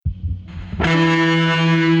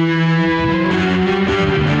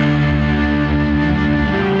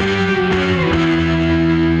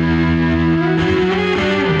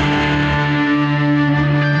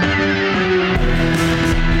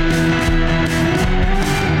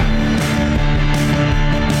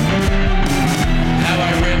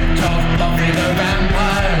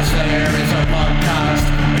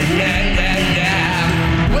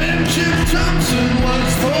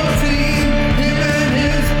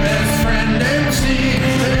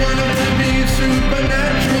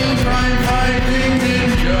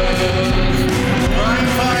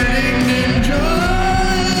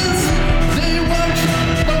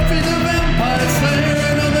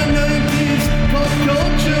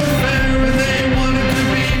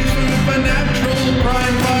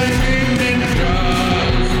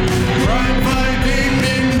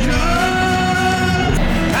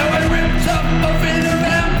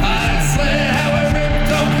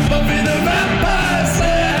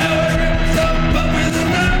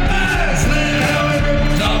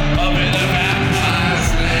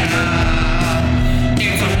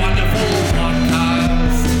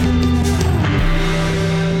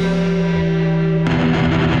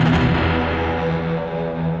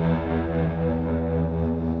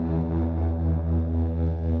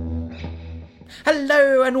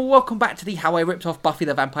and welcome back to the How I Ripped Off Buffy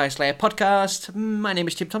the Vampire Slayer podcast. My name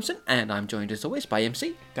is Tim Thompson, and I'm joined as always by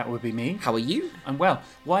MC. That would be me. How are you? I'm well.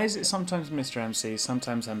 Why is it sometimes Mr. MC,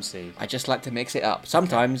 sometimes MC? I just like to mix it up.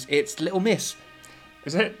 Sometimes it's Little Miss.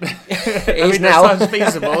 Is it? It I is mean, now. that sounds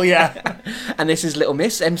feasible, yeah. And this is Little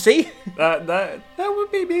Miss MC. That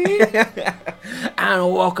would be me.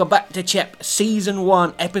 And welcome back to Chip, Season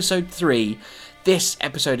 1, Episode 3. This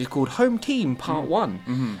episode is called Home Team Part 1.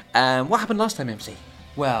 Mm-hmm. What happened last time, MC?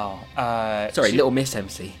 Well, Sorry, Little Miss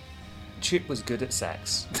MC. Chip was good at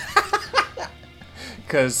sex.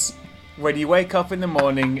 Because when you wake up in the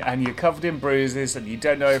morning and you're covered in bruises and you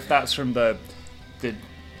don't know if that's from the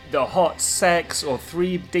hot sex or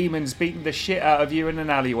 3 demons beating the shit out of you in an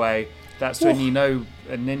alleyway, that's when you know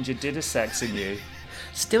a ninja did a sex in you.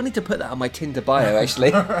 Still need to put that on my Tinder bio, actually.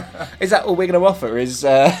 Is that all we're going to offer?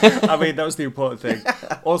 I mean, that was the important thing.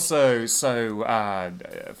 Also,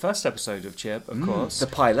 first episode of Chip, of course. The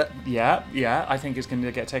pilot. Yeah, I think it's going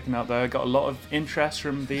to get taken out there. Got a lot of interest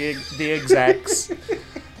from the execs.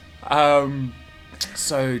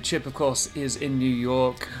 So Chip, of course, is in New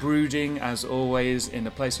York, brooding, as always, in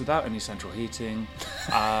a place without any central heating.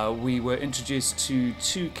 We were introduced to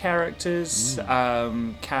 2 characters,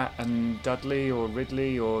 Kat and Dudley, or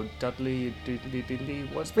Ridley, or Dudley,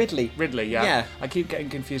 Diddley, what's Ridley. Ridley, yeah. Yeah. I keep getting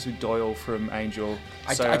confused with Doyle from Angel.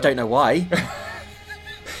 I don't know why.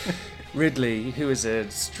 Ridley, who is a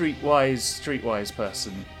streetwise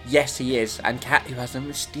person. Yes, he is. And Kat, who has a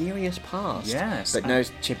mysterious past. Yes. But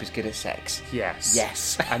knows Chip is good at sex. Yes.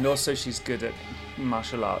 Yes. And also she's good at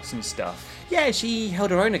martial arts and stuff. Yeah, she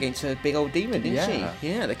held her own against a big old demon, didn't Yeah. she?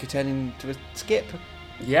 Yeah, that could turn into a skip.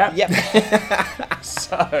 Yep. Yep.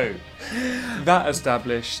 So, that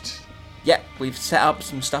established. Yep, we've set up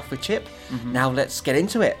some stuff with Chip. Mm-hmm. Now let's get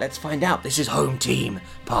into it. Let's find out. This is Home Team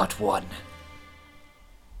Part 1.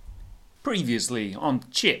 Previously on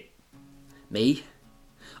Chip. Me?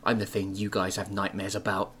 I'm the thing you guys have nightmares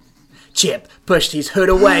about. Chip pushed his hood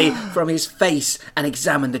away from his face and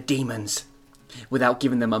examined the demons. Without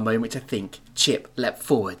giving them a moment to think, Chip leapt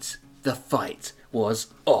forwards. The fight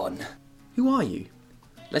was on. Who are you?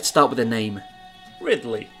 Let's start with a name.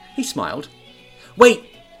 Ridley. He smiled. Wait!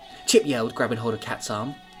 Chip yelled, grabbing hold of Kat's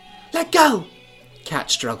arm. Let go!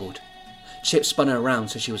 Kat struggled. Chip spun her around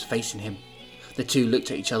so she was facing him. The two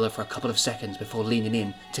looked at each other for a couple of seconds before leaning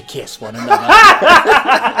in to kiss one another.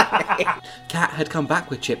 Kat had come back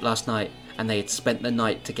with Chip last night, and they had spent the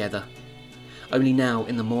night together. Only now,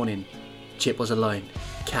 in the morning, Chip was alone.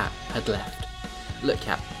 Kat had left. Look,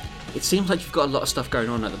 Kat, it seems like you've got a lot of stuff going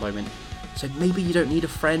on at the moment, so maybe you don't need a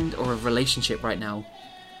friend or a relationship right now.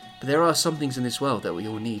 But there are some things in this world that we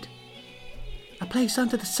all need. A place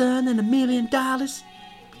under the sun and $1 million?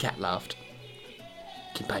 Kat laughed.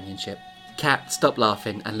 Companionship. Kat stopped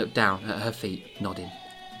laughing and looked down at her feet, nodding.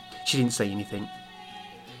 She didn't say anything.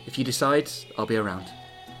 If you decide, I'll be around.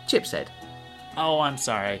 Chip said. Oh, I'm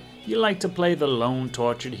sorry. You like to play the lone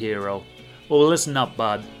tortured hero. Well, listen up,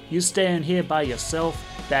 bud. You stay in here by yourself,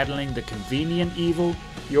 battling the convenient evil,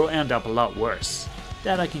 you'll end up a lot worse.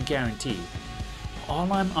 That I can guarantee.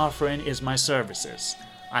 All I'm offering is my services.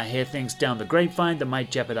 I hear things down the grapevine that might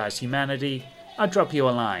jeopardize humanity. I'll drop you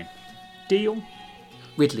a line. Deal?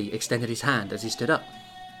 Ridley extended his hand as he stood up.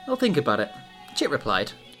 I'll think about it, Chip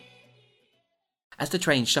replied. As the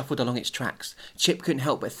train shuffled along its tracks, Chip couldn't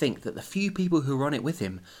help but think that the few people who were on it with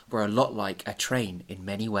him were a lot like a train in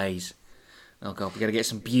many ways. Oh god, we're going to get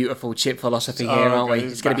some beautiful Chip philosophy here, aren't we?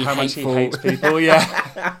 It's going to be how hateful. much he hates people,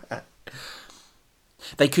 yeah.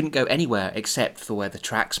 They couldn't go anywhere except for where the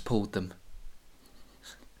tracks pulled them.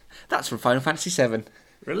 That's from Final Fantasy VII.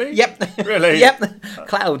 Really? Yep. Really? Yep.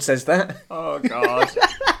 Cloud says that. Oh, God.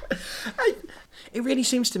 It really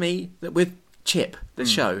seems to me that with Chip, the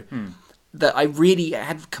show, that I really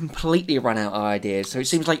had completely run out of ideas. So it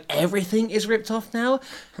seems like everything is ripped off now.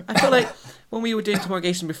 I feel like when we were doing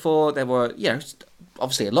Tomorrowgation before, there were,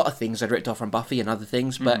 obviously a lot of things I'd ripped off from Buffy and other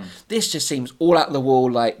things, but this just seems all out of the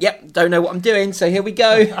wall, like, yep, don't know what I'm doing, so here we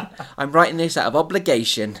go. I'm writing this out of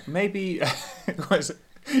obligation. Maybe, what is it?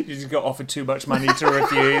 You just got offered too much money to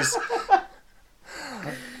refuse.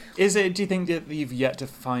 Do you think that you've yet to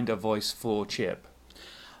find a voice for Chip?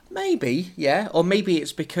 Maybe, yeah. Or maybe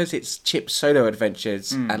it's because it's Chip's solo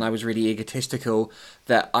adventures and I was really egotistical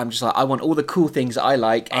that I'm just like, I want all the cool things that I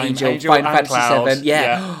like. Angel Final Fantasy Cloud. 7.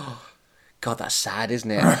 Yeah. God, that's sad,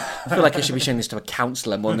 isn't it? I feel like I should be showing this to a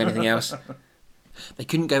counsellor more than anything else. They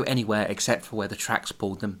couldn't go anywhere except for where the tracks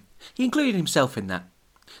pulled them. He included himself in that.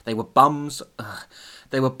 They were bums,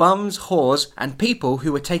 whores, and people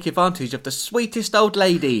who would take advantage of the sweetest old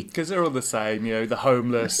lady. Because they're all the same, the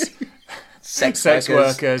homeless, Sex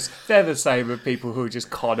workers. They're the same with people who just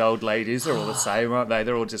con old ladies. They're all the same, aren't they?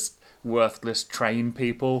 They're all just worthless train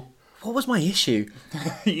people. What was my issue?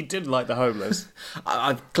 You didn't like the homeless.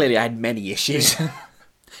 Clearly I had many issues.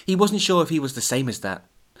 He wasn't sure if he was the same as that.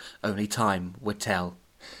 Only time would tell.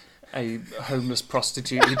 A homeless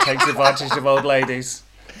prostitute who takes advantage of old ladies.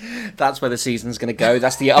 That's where the season's going to go.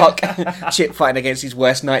 That's the arc. Chip fighting against his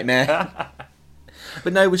worst nightmare.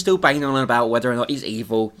 But no, we're still banging on about whether or not he's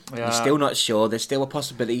evil. Yeah. We're still not sure. There's still a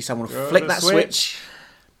possibility someone will flick that switch.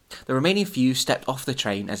 The remaining few stepped off the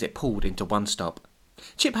train as it pulled into one stop.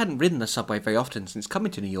 Chip hadn't ridden the subway very often since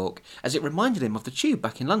coming to New York, as it reminded him of the tube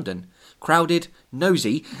back in London. Crowded,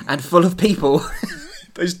 nosy, and full of people.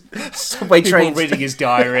 Those subway People trains. reading his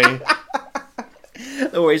diary.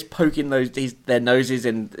 Always poking their noses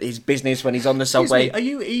in his business when he's on the subway. Excuse me, are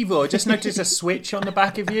you evil? I just noticed a switch on the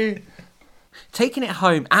back of you. Taking it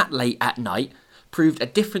home late at night proved a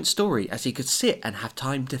different story, as he could sit and have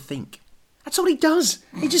time to think. That's all he does.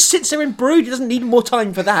 He just sits there and brood. He doesn't need more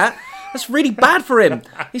time for that. That's really bad for him.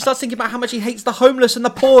 He starts thinking about how much he hates the homeless and the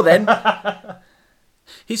poor then.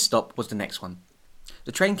 His stop was the next one.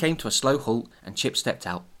 The train came to a slow halt and Chip stepped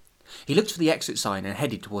out. He looked for the exit sign and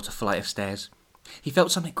headed towards a flight of stairs. He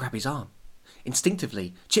felt something grab his arm.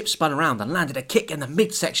 Instinctively, Chip spun around and landed a kick in the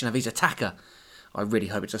midsection of his attacker. I really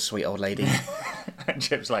hope it's a sweet old lady. And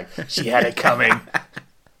Chip's like, she had it coming.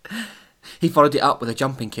 He followed it up with a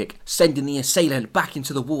jumping kick, sending the assailant back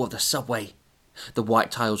into the wall of the subway. The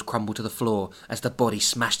white tiles crumbled to the floor as the body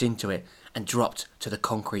smashed into it and dropped to the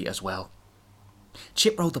concrete as well.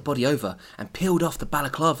 Chip rolled the body over and peeled off the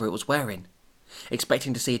balaclava it was wearing.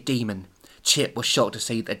 Expecting to see a demon, Chip was shocked to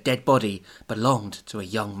see that the dead body belonged to a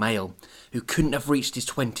young male who couldn't have reached his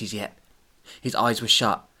 20s yet. His eyes were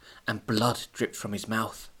shut and blood dripped from his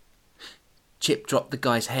mouth. Chip dropped the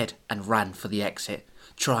guy's head and ran for the exit,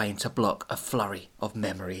 trying to block a flurry of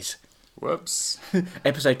memories. Whoops.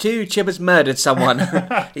 Episode 2, Chip has murdered someone.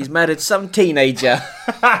 He's murdered some teenager.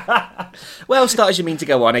 Well, start as you mean to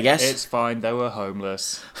go on, I guess. It's fine, they were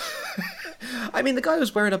homeless. I mean, the guy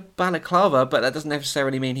was wearing a balaclava, but that doesn't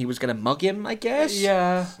necessarily mean he was going to mug him, I guess.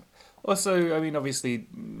 Yeah. Also, I mean, obviously,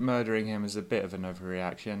 murdering him is a bit of an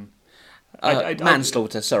overreaction.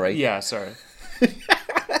 Manslaughter, sorry. Yeah, sorry.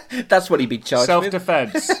 That's what he'd be charged with.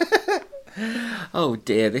 Self-defense. Oh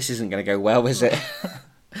dear, this isn't going to go well, is it?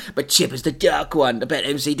 But Chip is the dark one. I bet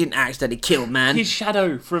MC didn't accidentally kill man. He's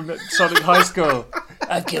Shadow from Sonic High School.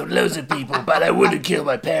 I've killed loads of people, but I wouldn't kill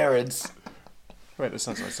my parents. Wait, that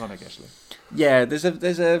sounds like Sonic, actually. Yeah, there's a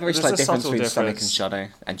very slight difference subtle between Sonic and difference. Shadow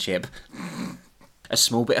and Chip. A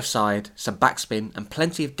small bit of side, some backspin, and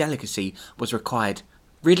plenty of delicacy was required.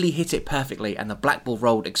 Ridley hit it perfectly, and the black ball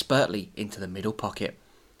rolled expertly into the middle pocket.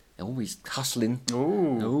 Oh, he's hustling.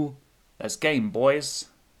 Ooh. That's game, boys.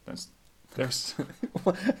 There's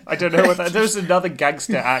I don't know what that... There's another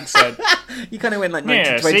gangster accent. You kind of went like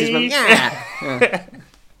Yeah, 1920s. see? Yeah.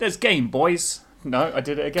 There's game, boys. No, I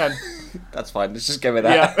did it again. That's fine. Let's just go with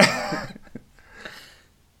that. Yeah.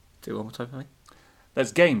 Do it one more time for me.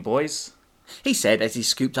 There's game, boys. He said as he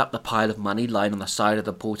scooped up the pile of money lying on the side of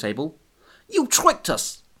the pool table. You tricked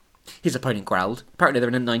us! His opponent growled. Apparently they're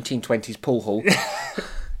in a 1920s pool hall.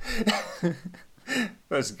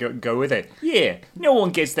 Let's go with it. Yeah, no one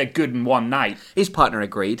gets that good in one night. His partner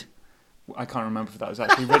agreed. I can't remember if that was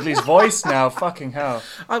actually Ridley's voice now. Fucking hell.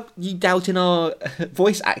 You doubting our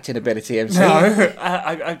voice acting ability, MC?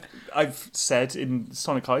 No, I've said in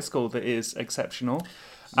Sonic High School that it is exceptional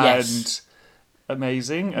Yes. and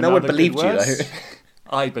amazing. And No one other good believed you, words. though.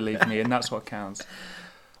 I believe me, and that's what counts.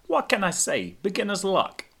 What can I say? Beginner's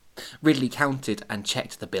luck. Ridley counted and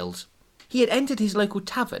checked the bills. He had entered his local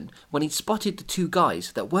tavern when he'd spotted the two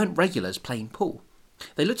guys that weren't regulars playing pool.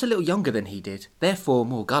 They looked a little younger than he did, therefore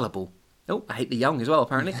more gullible. Oh, I hate the young as well,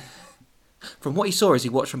 apparently. From what he saw as he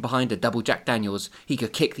watched from behind a double Jack Daniels, he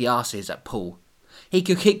could kick the arses at pool. He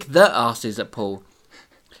could kick the arses at pool.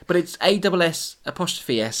 But it's ASS'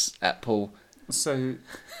 at pool. So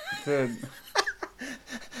the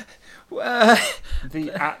Uh,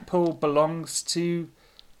 the at pool belongs to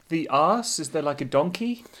the arse? Is there like a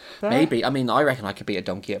donkey there? maybe. I mean, I reckon I could beat a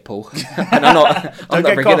donkey at pool. And I'm not Don't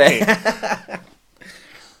very get good at cocky. it.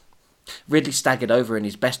 Ridley staggered over in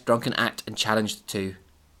his best drunken act and challenged the two.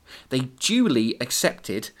 They duly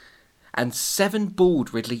accepted and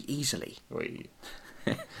 7-balled Ridley easily. Wait.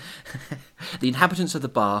 The inhabitants of the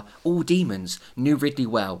bar, all demons, knew Ridley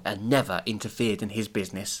well and never interfered in his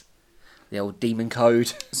business. The old demon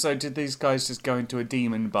code. So did these guys just go into a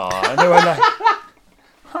demon bar and they were like,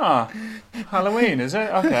 huh, Halloween, is it?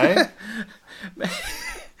 Okay.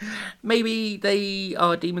 Maybe they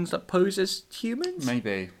are demons that pose as humans?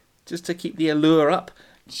 Maybe. just to keep the allure up.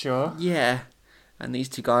 Sure. Yeah. And these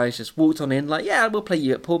two guys just walked on in like, yeah, we'll play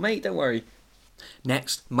you at pool, mate, don't worry.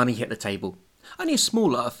 Next, money hit the table. Only a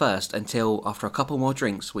small lot at first, until after a couple more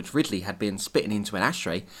drinks, which Ridley had been spitting into an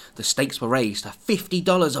ashtray, the stakes were raised to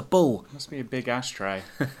 $50 a ball. Must be a big ashtray.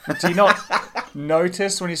 Do you not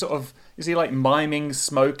notice when he sort of... Is he like miming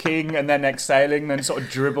smoking and then exhaling, then sort of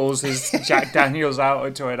dribbles his Jack Daniels out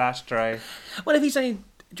into an ashtray? Well, if he's only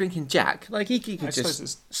drinking Jack, like he could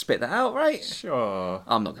just spit that out, right? Sure.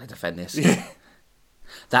 I'm not going to defend this.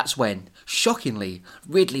 That's when, shockingly,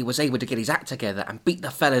 Ridley was able to get his act together and beat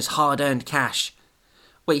the fella's hard-earned cash.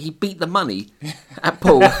 Wait, he beat the money at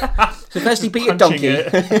pool. So first he beat a donkey,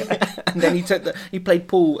 and then he played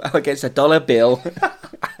pool against a dollar bill.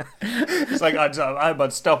 It's like, I'm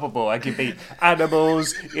unstoppable. I can beat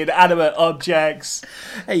animals, inanimate objects.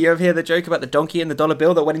 Hey, you ever hear the joke about the donkey and the dollar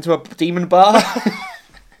bill that went into a demon bar?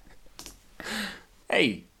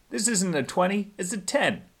 Hey, this isn't a 20, it's a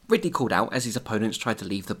 10. Ridley called out as his opponents tried to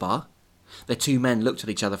leave the bar. The two men looked at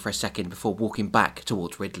each other for a second before walking back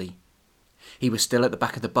towards Ridley. He was still at the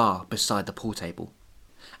back of the bar beside the pool table.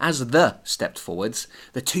 As the stepped forwards,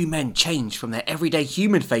 the two men changed from their everyday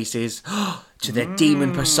human faces to their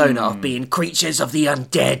demon persona of being creatures of the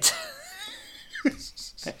undead.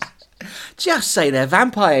 Just say they're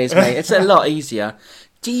vampires, mate. It's a lot easier.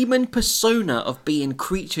 Demon persona of being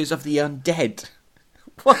creatures of the undead.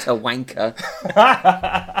 What a wanker.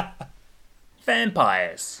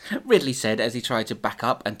 Vampires, Ridley said as he tried to back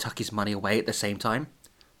up and tuck his money away at the same time.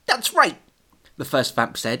 That's right, the first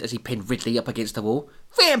vamp said as he pinned Ridley up against the wall.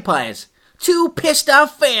 Vampires! Two pissed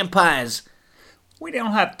off vampires! We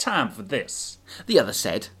don't have time for this. The other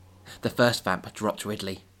said. The first vamp dropped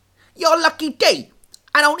Ridley. Your lucky day!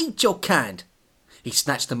 I don't eat your kind! He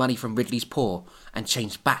snatched the money from Ridley's paw and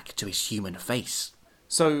changed back to his human face.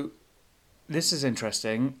 So, this is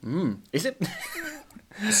interesting. Is it?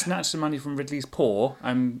 Snatch the money from Ridley's paw.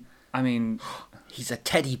 I mean... He's a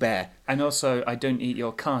teddy bear. And also, I don't eat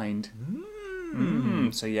your kind.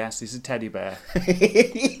 So yes, he's a teddy bear.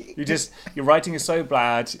 Your writing is so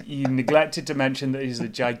bad, you neglected to mention that he's a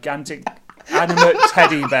gigantic animate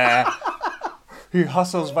teddy bear who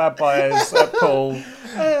hustles vampires at pool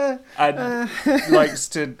and likes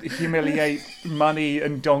to humiliate money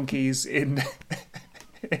and donkeys in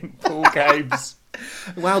pool games.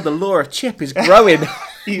 Wow, the lore of Chip is growing.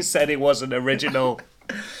 You said it wasn't original.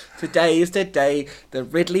 Today is the day the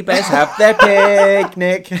Ridley Bears have their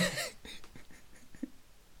picnic.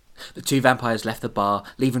 The two vampires left the bar,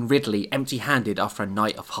 leaving Ridley empty-handed after a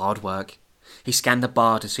night of hard work. He scanned the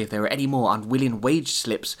bar to see if there were any more unwilling wage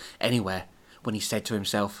slips anywhere, when he said to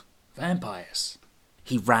himself, Vampires.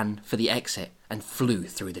 He ran for the exit and flew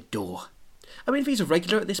through the door. I mean, if he's a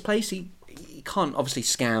regular at this place, he can't obviously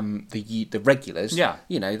scam the regulars. Yeah.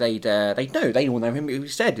 You know, they all know him. He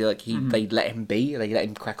said like they let him be, they let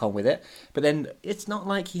him crack on with it. But then it's not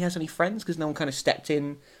like he has any friends because no one kind of stepped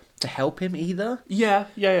in to help him either. Yeah.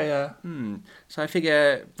 So I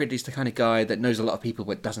figure Ridley's the kind of guy that knows a lot of people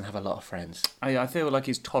but doesn't have a lot of friends. I feel like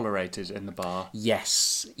he's tolerated in the bar.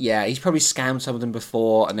 Yes. Yeah, he's probably scammed some of them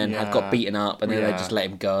before and then had got beaten up and then they just let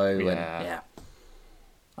him go. Yeah.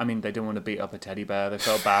 I mean, they didn't want to beat up a teddy bear. They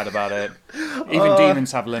felt bad about it. Even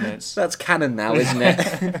demons have limits. That's canon now, isn't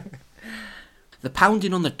it? The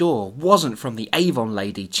pounding on the door wasn't from the Avon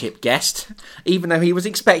lady, Chip guessed, even though he was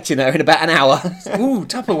expecting her in about an hour. Ooh,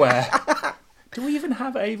 Tupperware. Do we even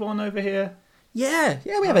have Avon over here? Yeah,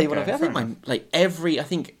 we have Avon over here. I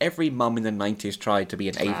think every mum in the 90s tried to be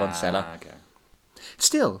an Avon seller. Okay.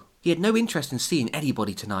 Still, he had no interest in seeing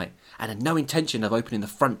anybody tonight and had no intention of opening the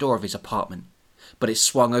front door of his apartment. But it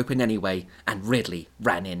swung open anyway, and Ridley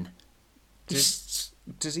ran in. Does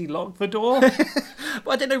he lock the door?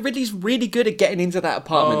 Well, I don't know. Ridley's really good at getting into that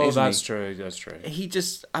apartment, isn't that's he? true. That's true. He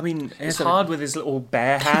just, I mean... It's hard with his little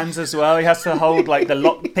bare hands as well. He has to hold, like, the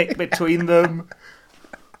lockpick between them.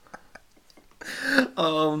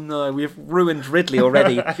 Oh, no. We've ruined Ridley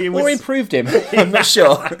already. Or improved him. I'm not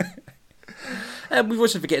sure. We've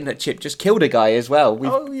also forgetting that Chip just killed a guy as well.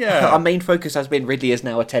 Our main focus has been Ridley is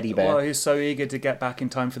now a teddy bear. Well, he's so eager to get back in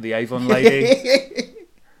time for the Avon lady.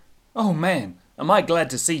 Oh, man. Am I glad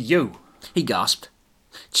to see you? He gasped.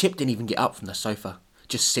 Chip didn't even get up from the sofa.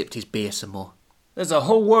 Just sipped his beer some more. There's a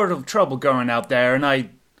whole world of trouble going out there, and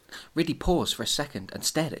Ridley paused for a second and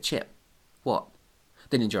stared at Chip. What?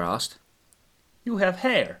 The ninja asked. You have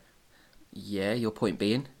hair. Yeah, your point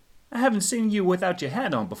being? I haven't seen you without your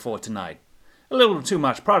hat on before tonight. A little too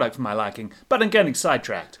much product for my liking, but I'm getting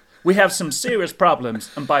sidetracked. We have some serious problems,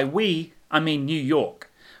 and by we, I mean New York.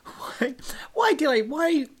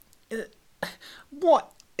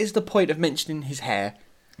 What is the point of mentioning his hair?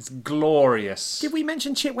 It's glorious. Did we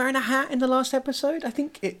mention Chip wearing a hat in the last episode? I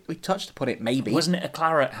think we touched upon it, maybe. Wasn't it a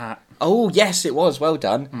claret hat? Oh, yes, it was. Well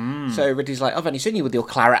done. So Ridley's like, I've only seen you with your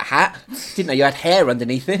claret hat. Didn't know you had hair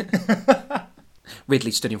underneath it. Ridley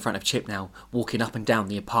stood in front of Chip now, walking up and down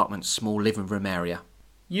the apartment's small living room area.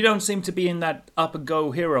 You don't seem to be in that up-and-go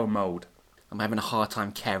hero mode. I'm having a hard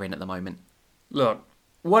time caring at the moment. Look,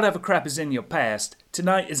 whatever crap is in your past,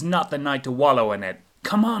 tonight is not the night to wallow in it.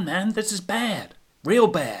 Come on, man, this is bad. Real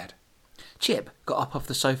bad. Chip got up off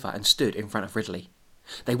the sofa and stood in front of Ridley.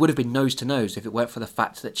 They would have been nose to nose if it weren't for the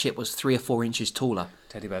fact that Chip was 3 or 4 inches taller.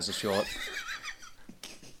 Teddy bears are short.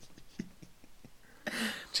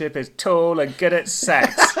 Chip is tall and good at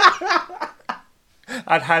sex.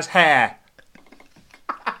 And has hair.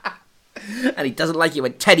 And he doesn't like it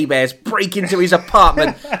when teddy bears break into his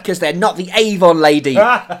apartment because they're not the Avon lady.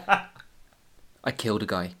 I killed a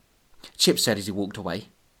guy, Chip said as he walked away.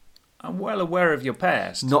 I'm well aware of your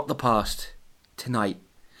past. Not the past. Tonight.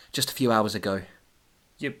 Just a few hours ago.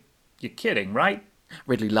 You're kidding, right?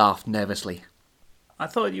 Ridley laughed nervously. I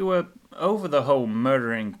thought you were over the whole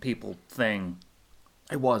murdering people thing.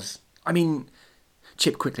 I was. I mean,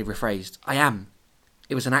 Chip quickly rephrased. I am.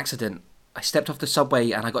 It was an accident. I stepped off the subway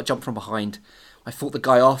and I got jumped from behind. I fought the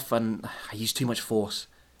guy off and I used too much force.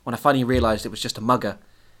 When I finally realised it was just a mugger,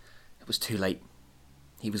 it was too late.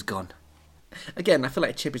 He was gone. Again, I feel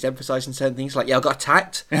like Chip is emphasising certain things like, yeah, I got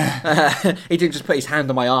attacked. He didn't just put his hand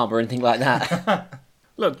on my arm or anything like that.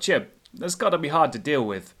 Look, Chip, that's got to be hard to deal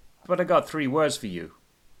with, but I got 3 words for you.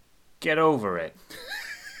 Get over it.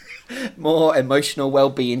 More emotional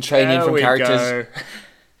well-being training There from we characters. go.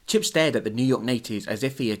 Chip stared at the New York natives as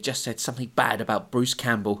if he had just said something bad about Bruce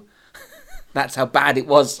Campbell. That's how bad it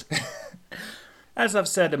was. As I've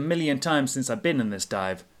said a million times since I've been in this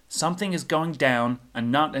dive, something is going down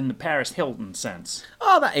and not in the Paris Hilton sense.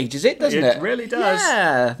 Oh, that ages it, doesn't it? It really does.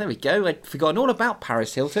 Yeah, there we go. I'd forgotten all about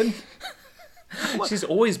Paris Hilton. She's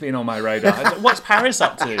always been on my radar. What's Paris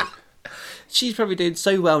up to? She's probably doing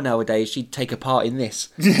so well nowadays she'd take a part in this.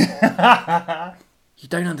 You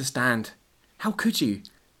don't understand. How could you?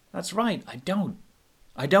 That's right, I don't.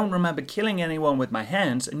 I don't remember killing anyone with my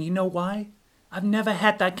hands, and you know why? I've never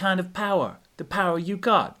had that kind of power. The power you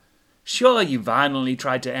got. Sure, you violently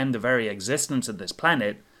tried to end the very existence of this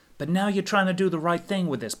planet, but now you're trying to do the right thing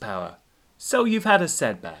with this power. So you've had a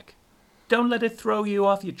setback. Don't let it throw you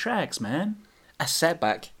off your tracks, man. A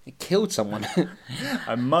setback. It killed someone.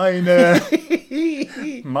 A minor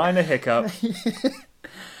hiccup.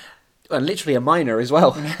 And literally a minor as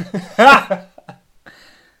well.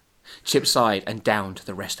 Chip sighed and downed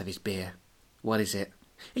the rest of his beer. What is it?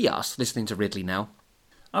 He asked, listening to Ridley now.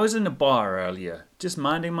 I was in a bar earlier, just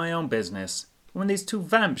minding my own business, when these 2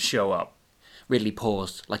 vamps show up. Ridley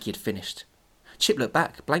paused, like he had finished. Chip looked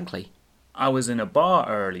back, blankly. I was in a bar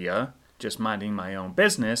earlier, just minding my own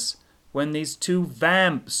business, when these 2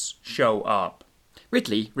 vamps show up.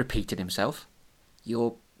 Ridley repeated himself.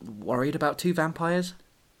 You're worried about 2 vampires?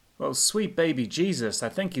 Well, sweet baby Jesus, I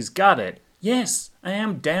think he's got it. Yes, I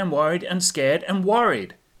am damn worried and scared and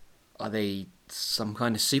worried. Are they some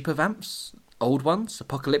kind of super vamps? Old ones?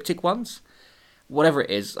 Apocalyptic ones? Whatever it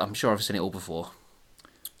is, I'm sure I've seen it all before.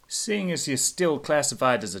 Seeing as you're still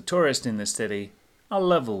classified as a tourist in this city, I'll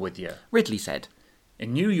level with you. Ridley said.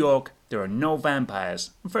 In New York, there are no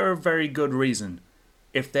vampires, for a very good reason.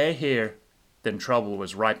 If they're here, then trouble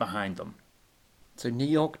was right behind them. So New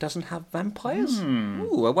York doesn't have vampires?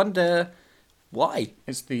 Ooh, I wonder why.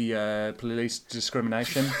 It's the police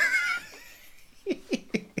discrimination.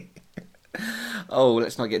 Oh,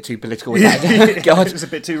 let's not get too political with that. God. It was a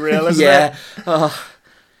bit too real, isn't Yeah. it? Oh,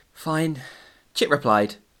 fine. Chip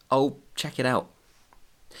replied, I'll check it out.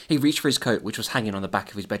 He reached for his coat, which was hanging on the back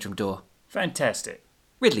of his bedroom door. Fantastic.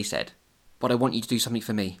 Ridley said, but I want you to do something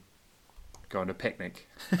for me. Go on a picnic.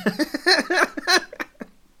 I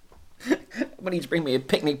want you to bring me a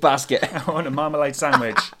picnic basket. I want a marmalade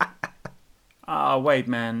sandwich. Ah, wait,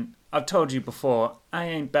 man. I've told you before, I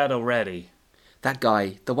ain't battle ready. That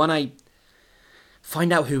guy, the one I...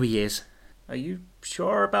 Find out who he is. Are you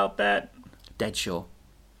sure about that? Dead sure.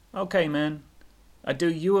 Okay, man. I do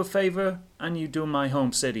you a favour, and you do my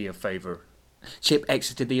home city a favour. Chip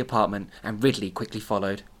exited the apartment, and Ridley quickly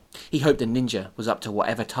followed. He hoped the ninja was up to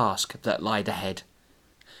whatever task that lied ahead.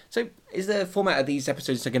 So, is the format of these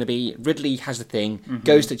episodes going to be Ridley has the thing,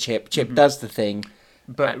 goes to Chip, Chip does the thing,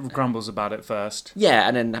 But grumbles about it first. yeah,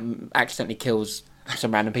 and then accidentally kills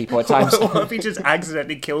some random people at times. What if he just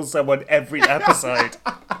accidentally kills someone every episode?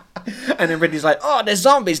 And then Ridley's like, oh, there's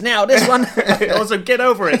zombies now, this one. Also, get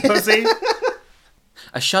over it, pussy.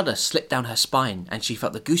 A shudder slipped down her spine, and she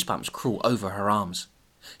felt the goosebumps crawl over her arms.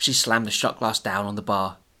 She slammed the shot glass down on the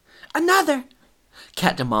bar. Another!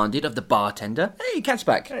 Cat demanded of the bartender. Hey, Cat's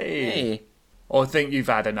back. Hey. Or think you've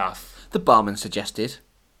had enough. The barman suggested.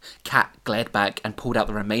 Cat glared back and pulled out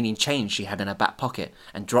the remaining change she had in her back pocket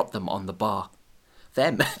and dropped them on the bar.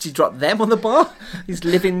 Them? She dropped them on the bar? His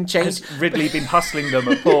living change? Has Ridley been hustling them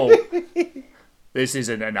at Paul? This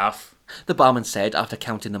isn't enough. The barman said after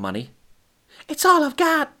counting the money. It's all I've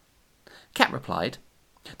got. Cat replied.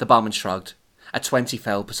 The barman shrugged. A 20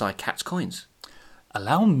 fell beside Cat's coins.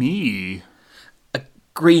 Allow me. A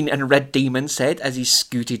green and red demon said as he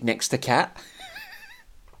scooted next to Cat.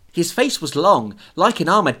 His face was long, like an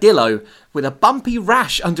armadillo, with a bumpy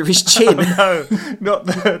rash under his chin. No, not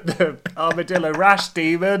the armadillo rash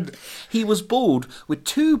demon. He was bald, with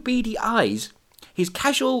 2 beady eyes. His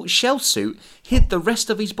casual shell suit hid the rest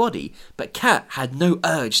of his body, but Cat had no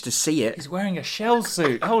urge to see it. He's wearing a shell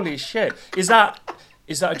suit. Holy shit. Is that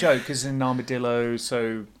a joke? Is an armadillo,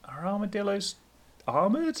 so are armadillos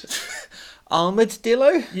armoured?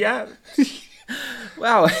 Armadillo? Yeah.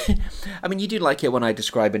 Wow. I mean, you do like it when I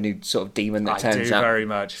describe a new sort of demon that turns do up. very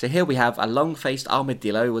much. So here we have a long-faced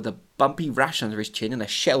armadillo with a bumpy rash under his chin and a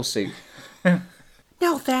shell suit.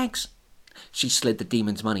 No, thanks. She slid the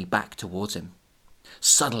demon's money back towards him.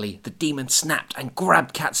 Suddenly, the demon snapped and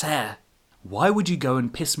grabbed Cat's hair. Why would you go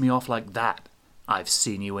and piss me off like that? I've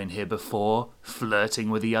seen you in here before, flirting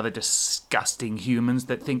with the other disgusting humans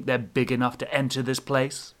that think they're big enough to enter this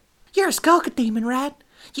place. You're a skulker demon, rat.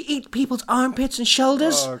 You eat people's armpits and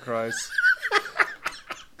shoulders. Oh, Christ.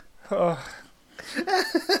 Oh.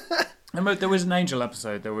 Remember, there was an Angel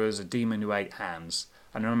episode, there was a demon who ate hands,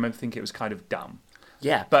 and I remember thinking it was kind of dumb.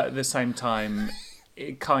 Yeah. But at the same time,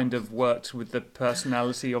 it kind of worked with the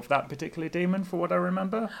personality of that particular demon, for what I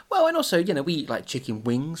remember. Well, and also, we eat like chicken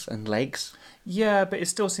wings and legs. Yeah, but it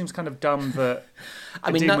still seems kind of dumb that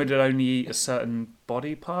a demon would only eat a certain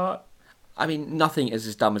body part. I mean, nothing is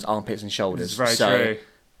as dumb as armpits and shoulders. It's very true.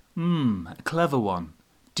 A clever one.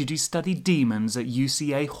 Did you study demons at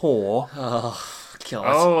UCA Whore? Oh, God.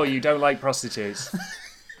 Oh, you don't like prostitutes.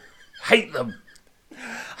 Hate them.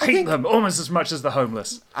 Hate them almost as much as the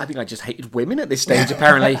homeless. I think I just hated women at this stage,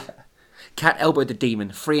 apparently. Cat elbowed the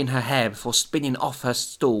demon, freeing her hair before spinning off her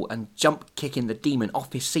stool and jump-kicking the demon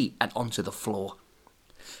off his seat and onto the floor.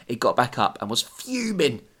 It got back up and was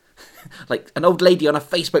fuming. Like an old lady on a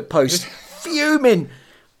Facebook post. Fuming!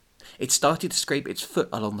 It started to scrape its foot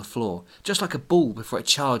along the floor, just like a bull before it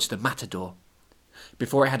charged the matador.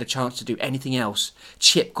 Before it had a chance to do anything else,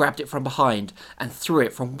 Chip grabbed it from behind and threw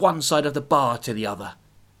it from one side of the bar to the other.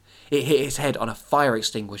 It hit its head on a fire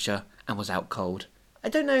extinguisher and was out cold. I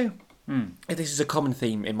don't know if this is a common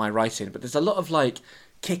theme in my writing, but there's a lot of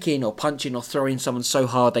kicking or punching or throwing someone so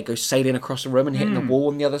hard they go sailing across the room and hitting the wall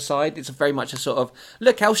on the other side. It's very much a sort of,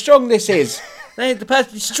 look how strong this is. The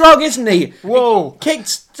person's strong, isn't he? Whoa. He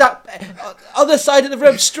kicked up other side of the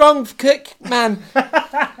room. Strong kick, man.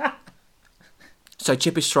 So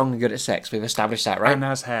Chip is strong and good at sex. We've established that, right? And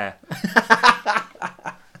has hair.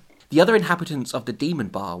 The other inhabitants of the demon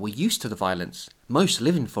bar were used to the violence, most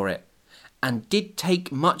living for it, and did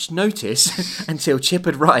take much notice until Chip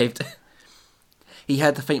had arrived. He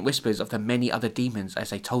heard the faint whispers of the many other demons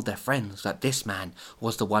as they told their friends that this man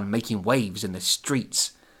was the one making waves in the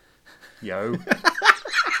streets. Yo.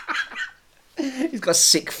 He's got a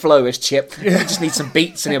sick flow as Chip. He just needs some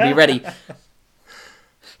beats and he'll be ready.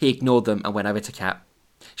 He ignored them and went over to Cat.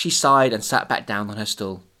 She sighed and sat back down on her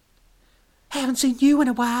stool. Haven't seen you in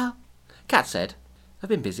a while, Cat said. I've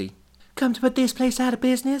been busy. Come to put this place out of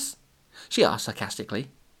business? She asked sarcastically.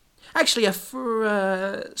 Actually,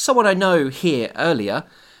 someone I know here earlier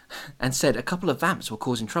and said a couple of vamps were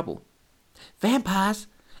causing trouble. Vampires?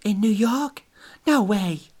 In New York? No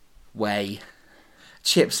way. Way.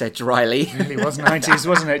 Chip said dryly. It really was 90s,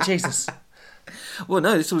 wasn't it? Jesus. Well,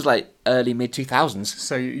 no, this was early mid-2000s.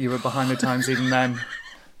 So you were behind the times even then.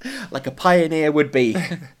 Like a pioneer would be.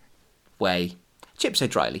 Way. Chip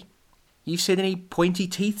said dryly. You've seen any pointy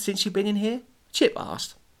teeth since you've been in here? Chip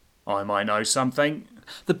asked. I might know something.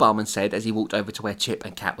 The barman said as he walked over to where Chip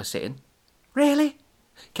and Cat were sitting. Really?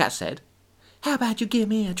 Cat said. How about you give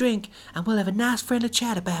me a drink and we'll have a nice friendly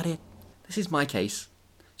chat about it? This is my case.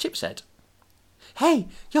 Chip said. Hey,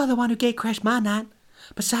 you're the one who gate-crashed my night.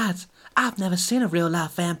 Besides, I've never seen a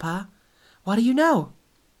real-life vampire. What do you know?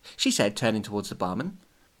 She said, turning towards the barman.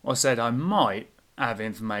 I said I might have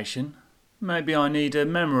information. Maybe I need a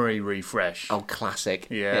memory refresh. Oh, classic.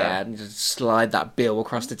 Yeah. And just slide that bill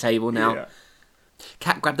across the table now. Yeah.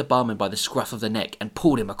 Cat grabbed the barman by the scruff of the neck and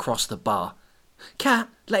pulled him across the bar. Cat,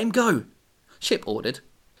 let him go, Chip ordered.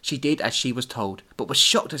 She did as she was told, but was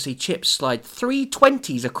shocked to see Chip slide 3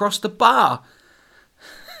 20s across the bar.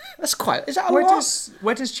 Is that a Where lot?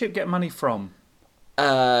 where does Chip get money from?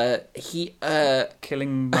 He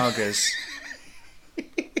Killing muggers.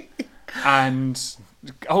 And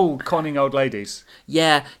conning old ladies.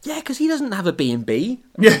 yeah, because he doesn't have a B&B.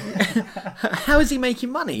 Yeah. How is he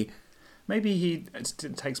making money? Maybe he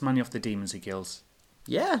takes money off the demons he kills.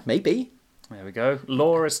 Yeah, maybe. There we go.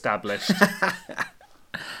 Law established.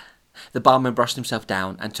 The barman brushed himself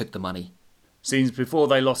down and took the money. Seems before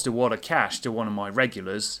they lost a wad of cash to one of my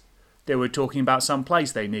regulars, they were talking about some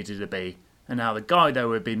place they needed to be, and how the guy they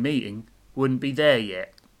would be meeting wouldn't be there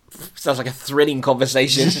yet. Sounds like a thrilling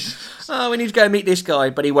conversation. We need to go meet this guy,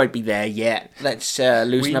 but he won't be there yet. Let's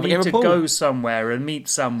loosen We up and need give to him a pull. go somewhere and meet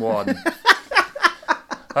someone.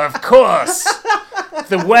 Of course!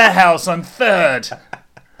 The warehouse on 3rd.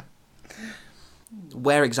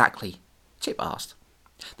 Where exactly? Chip asked.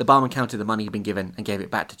 The barman counted the money he'd been given and gave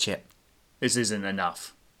it back to Chip. This isn't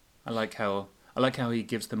enough. I like how he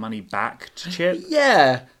gives the money back to Chip.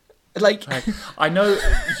 Yeah, like I know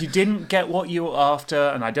you didn't get what you were after,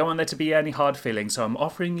 and I don't want there to be any hard feelings, so I'm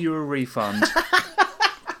offering you a refund.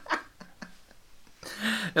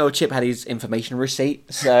 Chip had his information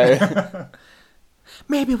receipt, so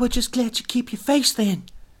maybe we'll just let you keep your face then,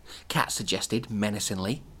 Cat suggested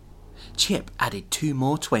menacingly. Chip added 2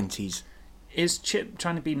 more 20s. Is Chip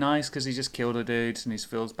trying to be nice because he just killed a dude and he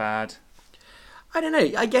feels bad? I don't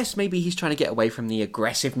know. I guess maybe he's trying to get away from the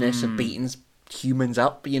aggressiveness of beating humans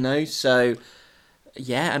up, So,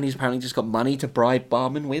 yeah, and he's apparently just got money to bribe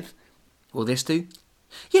barman with. Will this do?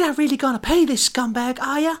 You're not really going to pay this scumbag,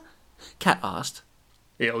 are you? Cat asked.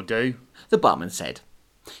 It'll do. The barman said.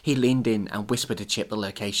 He leaned in and whispered to Chip the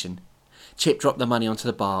location. Chip dropped the money onto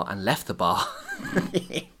the bar and left the bar.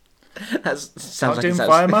 That sounds like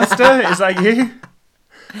Fire Master? Is that you?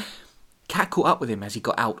 Cat caught up with him as he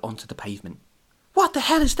got out onto the pavement. What the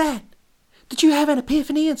hell is that? Did you have an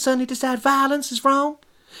epiphany and suddenly decide violence is wrong?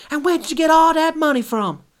 And where did you get all that money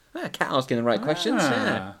from? Cat asking the right questions.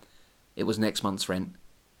 Yeah. It was next month's rent.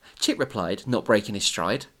 Chip replied, not breaking his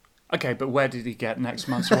stride. Okay, but where did he get next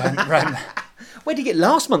month's rent? Where did he get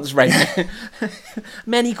last month's rent?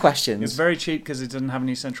 Many questions. It's very cheap because it doesn't have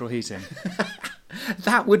any central heating.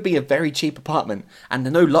 That would be a very cheap apartment. And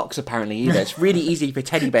there are no locks apparently either. It's really easy for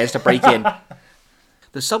teddy bears to break in.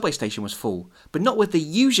 The subway station was full, but not with the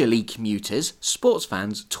usually commuters, sports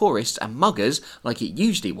fans, tourists and muggers like it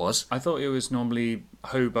usually was. I thought it was normally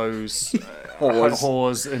hobos,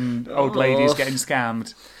 whores and old ladies getting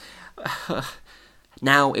scammed.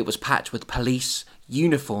 Now it was packed with police,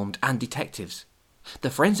 uniformed and detectives. The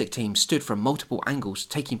forensic team stood from multiple angles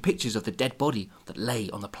taking pictures of the dead body that lay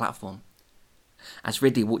on the platform. As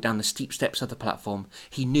Ridley walked down the steep steps of the platform,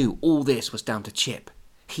 he knew all this was down to Chip.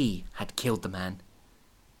 He had killed the man.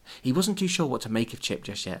 He wasn't too sure what to make of Chip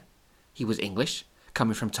just yet. He was English,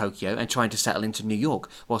 coming from Tokyo and trying to settle into New York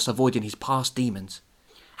whilst avoiding his past demons.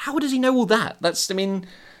 How does he know all that? That's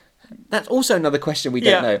also another question we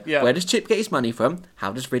don't know. Yeah. Where does Chip get his money from?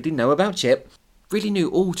 How does Ridley know about Chip? Ridley knew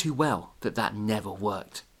all too well that never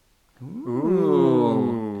worked.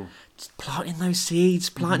 Ooh. Just planting those seeds,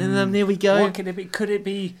 planting them, there we go. What could it be? Could it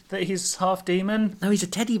be that he's half demon? No, he's a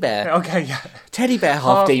teddy bear. Okay, yeah. Teddy bear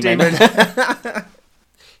half demon.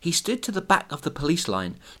 He stood to the back of the police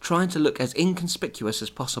line, trying to look as inconspicuous as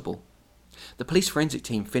possible. The police forensic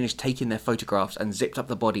team finished taking their photographs and zipped up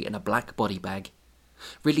the body in a black body bag.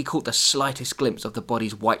 Ridley caught the slightest glimpse of the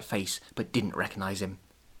body's white face, but didn't recognise him.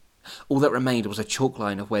 All that remained was a chalk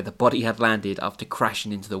line of where the body had landed after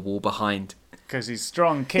crashing into the wall behind. Because he's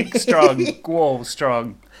strong, kick strong, wall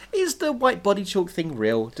strong. Is the white body chalk thing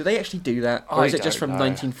real? Do they actually do that? Or is it just from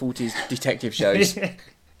 1940s detective shows?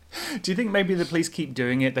 Do you think maybe the police keep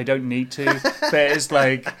doing it? They don't need to. But it's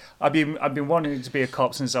like, I've been wanting to be a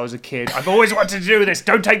cop since I was a kid. I've always wanted to do this.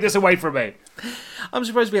 Don't take this away from me. I'm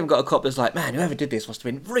surprised we haven't got a cop that's like, man, whoever did this must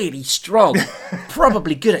have been really strong.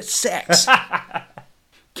 Probably good at sex.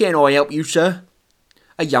 Can I help you, sir?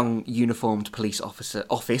 A young uniformed police office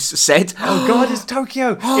said. Oh God, it's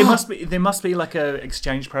Tokyo. There must be like a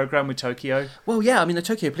exchange program with Tokyo. Well, yeah, I mean the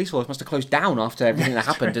Tokyo police force must have closed down after everything that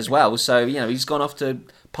happened as well. So he's gone off to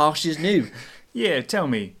pastures new. Yeah, tell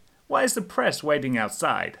me, why is the press waiting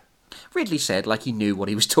outside? Ridley said, like he knew what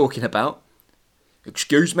he was talking about.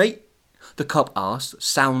 Excuse me? The cop asked,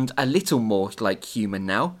 sound a little more like human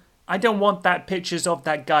now. I don't want that pictures of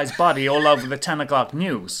that guy's body all over the 10 o'clock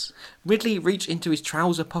news. Ridley reached into his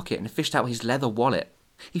trouser pocket and fished out his leather wallet.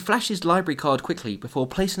 He flashed his library card quickly before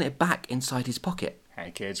placing it back inside his pocket.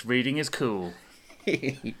 Hey kids, reading is cool.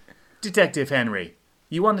 Detective Henry,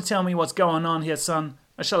 you want to tell me what's going on here, son?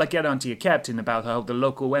 Or shall I get on to your captain about how the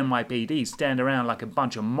local NYPD stand around like a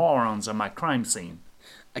bunch of morons on my crime scene?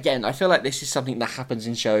 Again, I feel like this is something that happens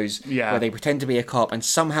in shows Yeah. where they pretend to be a cop and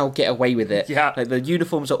somehow get away with it. Yeah. Like the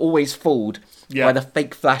uniforms are always fooled Yeah. by the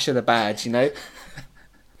fake flash of the badge, you know?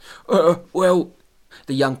 Well,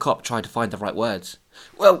 the young cop tried to find the right words.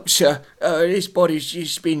 Well, sir, this body's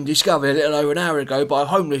just been discovered a little over an hour ago by a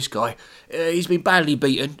homeless guy. He's been badly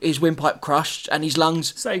beaten, his windpipe crushed, and his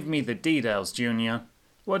lungs... Save me the details, Junior.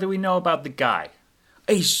 What do we know about the guy?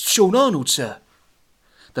 He's Sean Arnold, sir.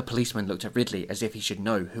 The policeman looked at Ridley as if he should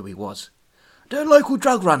know who he was. The local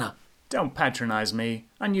drug runner. Don't patronise me.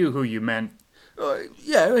 I knew who you meant.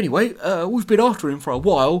 Yeah, anyway, we've been after him for a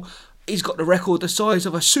while. He's got the record the size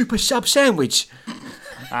of a super sub sandwich.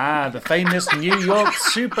 Ah, the famous New York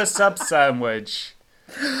super sub sandwich.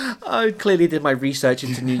 I clearly did my research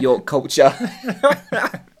into New York culture.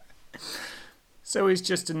 So he's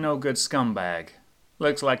just a no-good scumbag.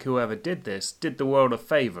 Looks like whoever did this did the world a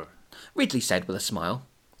favour. Ridley said with a smile.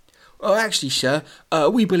 Oh, actually, sir,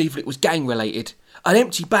 we believe it was gang-related. An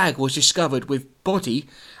empty bag was discovered with body,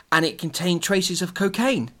 and it contained traces of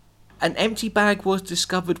cocaine. An empty bag was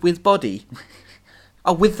discovered with body.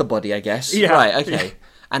 Oh, with the body, I guess. Yeah. Right, okay.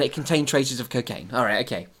 And it contained traces of cocaine. All right,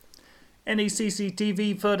 okay. Any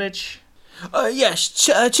CCTV footage? Yes,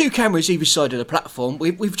 two cameras either side of the platform.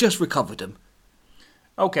 We've just recovered them.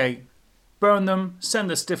 Okay. Burn them, send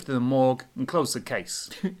the stiff to the morgue, and close the case.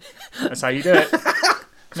 That's how you do it.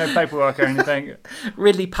 No paperwork or anything.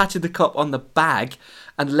 Ridley patted the cop on the bag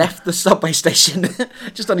and left the subway station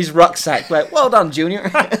just on his rucksack. Like, well done, Junior.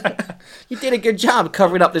 You did a good job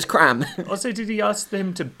covering up this crime. Also, did he ask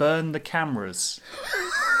them to burn the cameras?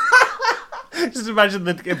 Just imagine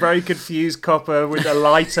the very confused copper with a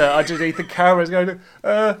lighter underneath the cameras going,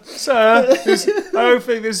 sir, I don't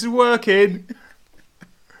think this is working.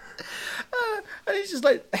 And he's just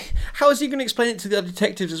like, how is he going to explain it to the other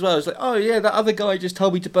detectives as well? It's like, oh yeah, that other guy just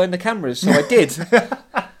told me to burn the cameras, so I did.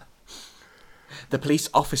 The police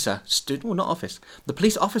officer stood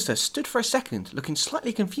for a second, looking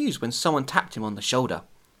slightly confused when someone tapped him on the shoulder.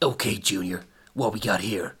 Okay, Junior, what we got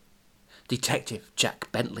here? Detective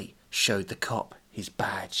Jack Bentley showed the cop his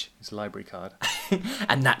badge. His library card.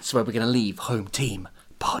 And that's where we're going to leave Home Team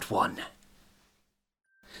Part 1.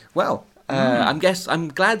 Well, I'm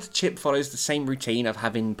glad Chip follows the same routine of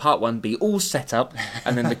having Part 1 be all set up,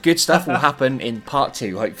 and then the good stuff will happen in Part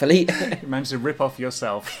 2, hopefully. You managed to rip off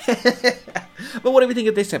yourself. But what do we think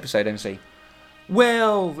of this episode, MC?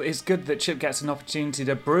 Well, it's good that Chip gets an opportunity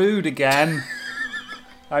to brood again.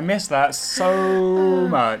 I miss that so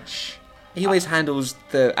much. He always handles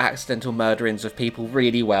the accidental murderings of people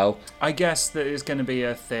really well. I guess that it's going to be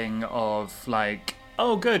a thing of, like,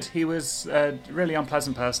 oh, good, he was a really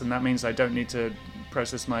unpleasant person. That means I don't need to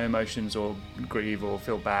process my emotions or grieve or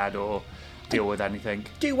feel bad or deal with anything.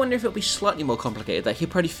 Do you wonder if it'll be slightly more complicated? That he'd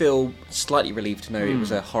probably feel slightly relieved to know it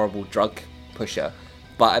was a horrible drug pusher.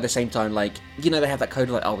 But at the same time, like, you know, they have that code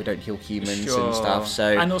of, like, oh, we don't kill humans and stuff,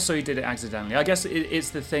 so... And also he did it accidentally. I guess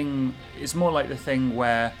it's the thing, it's more like the thing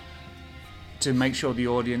where to make sure the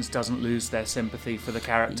audience doesn't lose their sympathy for the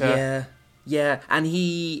character. Yeah, and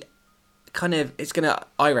he kind of, it's going to,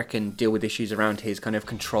 I reckon, deal with issues around his kind of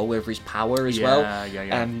control over his power as well.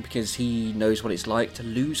 Yeah. Because he knows what it's like to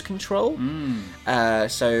lose control.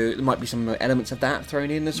 So there might be some elements of that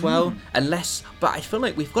thrown in as well. But I feel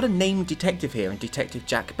like we've got a named detective here, and Detective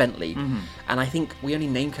Jack Bentley. And I think we only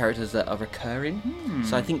name characters that are recurring.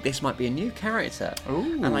 So I think this might be a new character.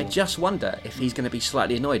 Ooh. And I just wonder if he's going to be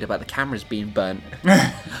slightly annoyed about the cameras being burnt.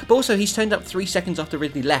 But also, he's turned up 3 seconds after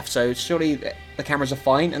Ridley left, so surely the cameras are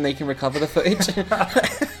fine and they can recover the footage.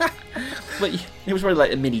 But it was probably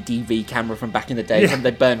like a mini DV camera from back in the day.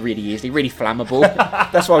 They burn really easily, really flammable.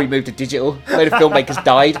 That's why we moved to digital. A load of filmmakers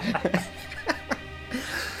died.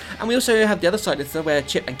 And we also have the other side of it where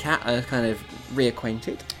Chip and Kat are kind of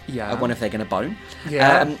reacquainted. Yeah. I wonder if they're going to bone.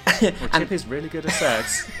 Yeah. Chip is really good at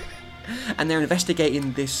sex. And they're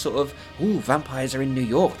investigating this sort of, vampires are in New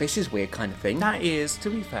York, this is weird kind of thing. That is, to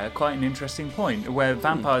be fair, quite an interesting point, where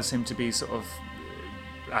vampires seem to be sort of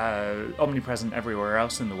omnipresent everywhere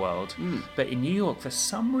else in the world. But in New York, for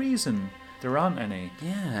some reason, there aren't any.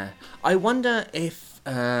 Yeah. I wonder if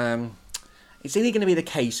it's either going to be the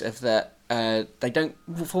case of that they don't,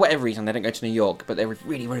 for whatever reason, they don't go to New York, but they're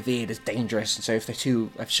really revered as dangerous, and so if the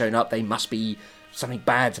two have shown up, they must be something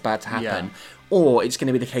bad's about to happen. Yeah. Or it's going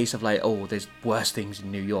to be the case of, like, oh, there's worse things in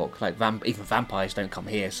New York, like even vampires don't come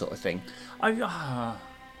here, sort of thing. I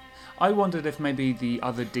wondered if maybe the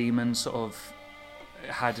other demons sort of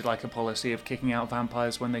had like a policy of kicking out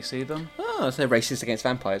vampires when they see them. Oh, so they're racist against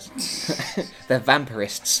vampires. They're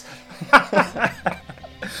vampirists.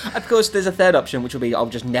 Of course, there's a third option, which will be I'll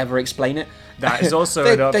just never explain it. That is also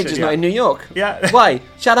an option. They're just not in New York. Yeah. Why?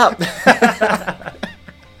 Shut up.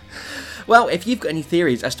 Well, if you've got any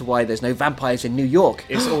theories as to why there's no vampires in New York...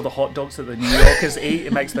 It's all the hot dogs that the New Yorkers eat.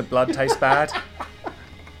 It makes the blood taste bad.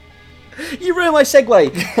 You ruined my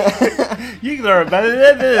segue. You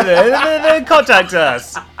can contact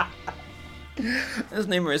us. There's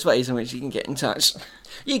numerous ways in which you can get in touch.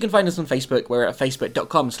 You can find us on Facebook. We're at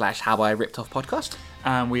facebook.com/HowIRippedOffPodcast.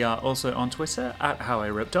 And we are also on Twitter at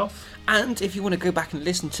HowIRippedOff. And if you want to go back and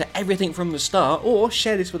listen to everything from the start, or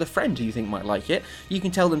share this with a friend who you think might like it, you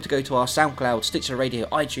can tell them to go to our SoundCloud, Stitcher Radio,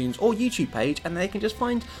 iTunes, or YouTube page, and they can just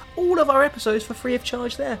find all of our episodes for free of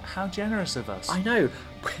charge there. How generous of us. I know.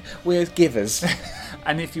 We're givers.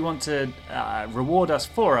 And if you want to reward us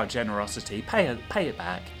for our generosity, pay it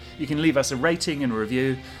back. You can leave us a rating and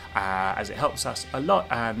review, as it helps us a lot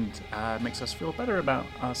and makes us feel better about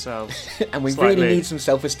ourselves. And we slightly. really need some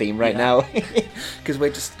self-esteem right now, because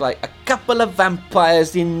we're just like a couple of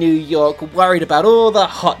vampires in New York worried about all the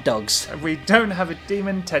hot dogs. We don't have a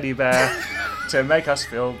demon teddy bear to make us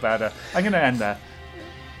feel better. I'm going to end there.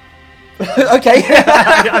 Okay.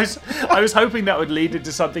 I was hoping that would lead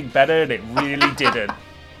into something better, and it really didn't.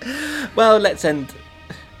 Well, let's end.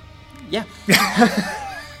 Yeah.